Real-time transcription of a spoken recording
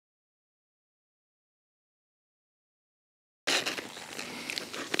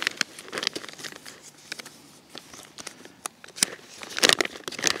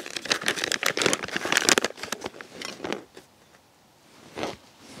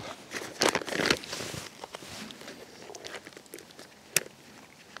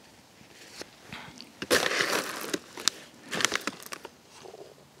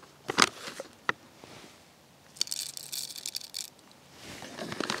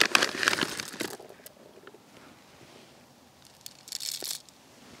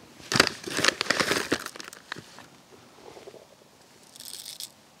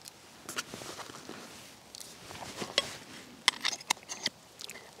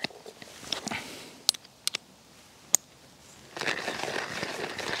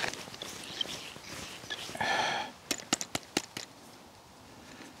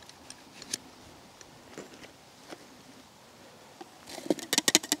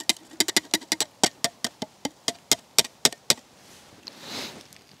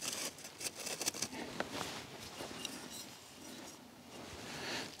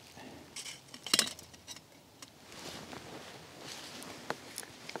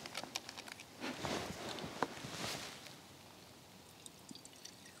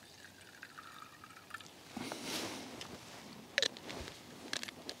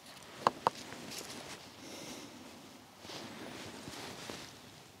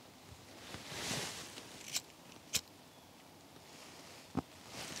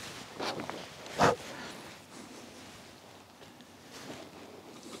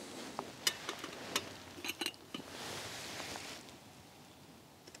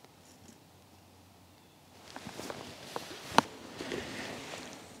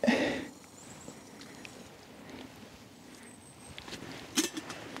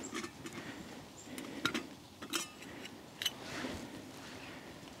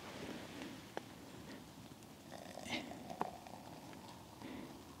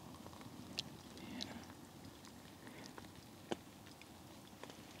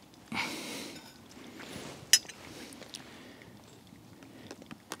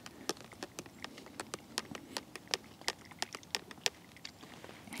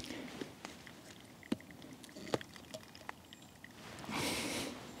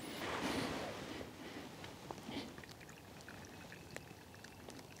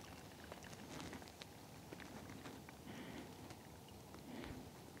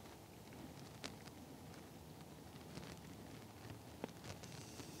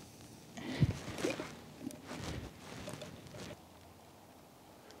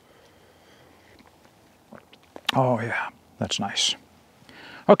Oh yeah, that's nice.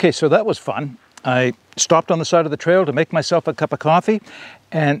 Okay, so that was fun. I stopped on the side of the trail to make myself a cup of coffee,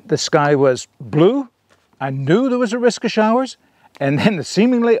 and the sky was blue. I knew there was a risk of showers, and then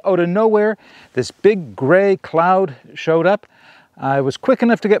seemingly out of nowhere, this big gray cloud showed up. I was quick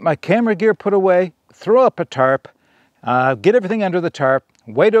enough to get my camera gear put away, throw up a tarp, get everything under the tarp,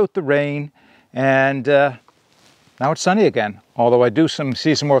 wait out the rain, and now it's sunny again. Although I do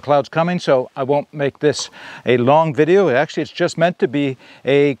see some more clouds coming, so I won't make this a long video. Actually, it's just meant to be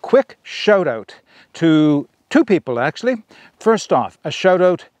a quick shout out to two people, actually. First off, a shout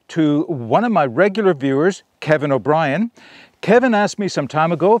out to one of my regular viewers, Kevin O'Brien. Kevin asked me some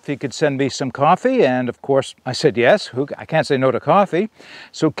time ago if he could send me some coffee, and of course I said yes. I can't say no to coffee.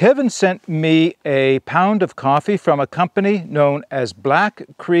 So Kevin sent me a pound of coffee from a company known as Black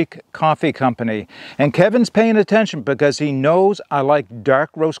Creek Coffee Company. And Kevin's paying attention because he knows I like dark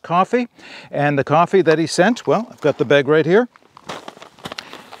roast coffee. And the coffee that he sent, well, I've got the bag right here,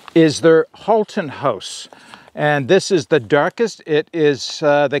 is their Halton House. And this is the darkest. It is,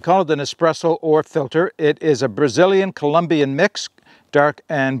 they call it an espresso or filter. It is a Brazilian Colombian mix, dark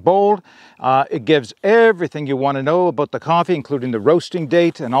and bold. It gives everything you want to know about the coffee, including the roasting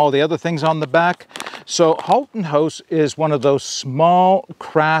date and all the other things on the back. So Halton House is one of those small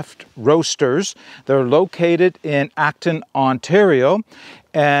craft roasters. They're located in Acton, Ontario,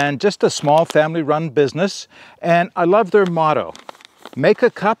 and just a small family-run business. And I love their motto, make a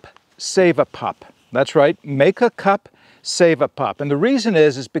cup, save a pup. That's right, make a cup, save a pup. And the reason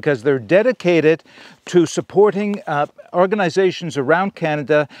is because they're dedicated to supporting organizations around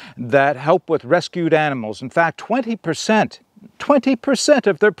Canada that help with rescued animals. In fact, 20%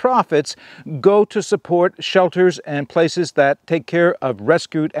 of their profits go to support shelters and places that take care of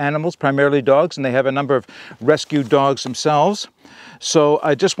rescued animals, primarily dogs, and they have a number of rescued dogs themselves. So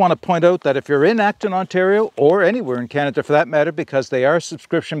I just want to point out that if you're in Acton, Ontario, or anywhere in Canada for that matter, because they are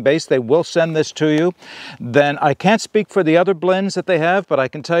subscription-based, they will send this to you, then I can't speak for the other blends that they have, but I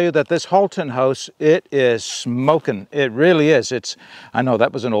can tell you that this Halton House, it is smoking. It really is. I know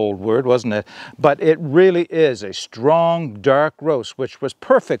that was an old word, wasn't it? But it really is a strong, dark roast, which was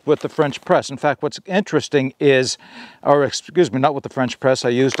perfect with the French press. In fact, what's interesting is, or excuse me, not with the French press, I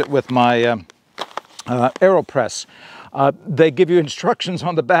used it with my AeroPress. They give you instructions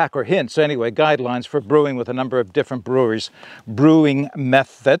on the back, or hints anyway, guidelines for brewing with a number of different brewing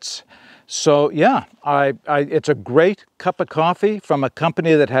methods. So yeah, it's a great cup of coffee from a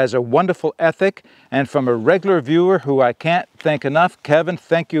company that has a wonderful ethic, and from a regular viewer who I can't thank enough. Kevin,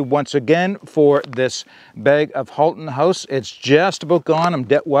 thank you once again for this bag of Halton House. It's just about gone. I'm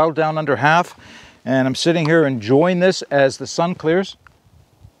well down under half, and I'm sitting here enjoying this as the sun clears.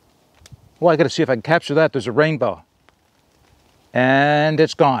 Well, I got to see if I can capture that. There's a rainbow. And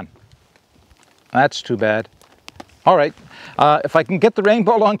it's gone. That's too bad. All right, if I can get the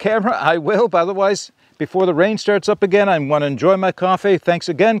rainbow on camera, I will. But otherwise, before the rain starts up again, I want to enjoy my coffee. Thanks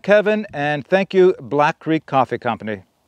again, Kevin, and thank you, Black Creek Coffee Company.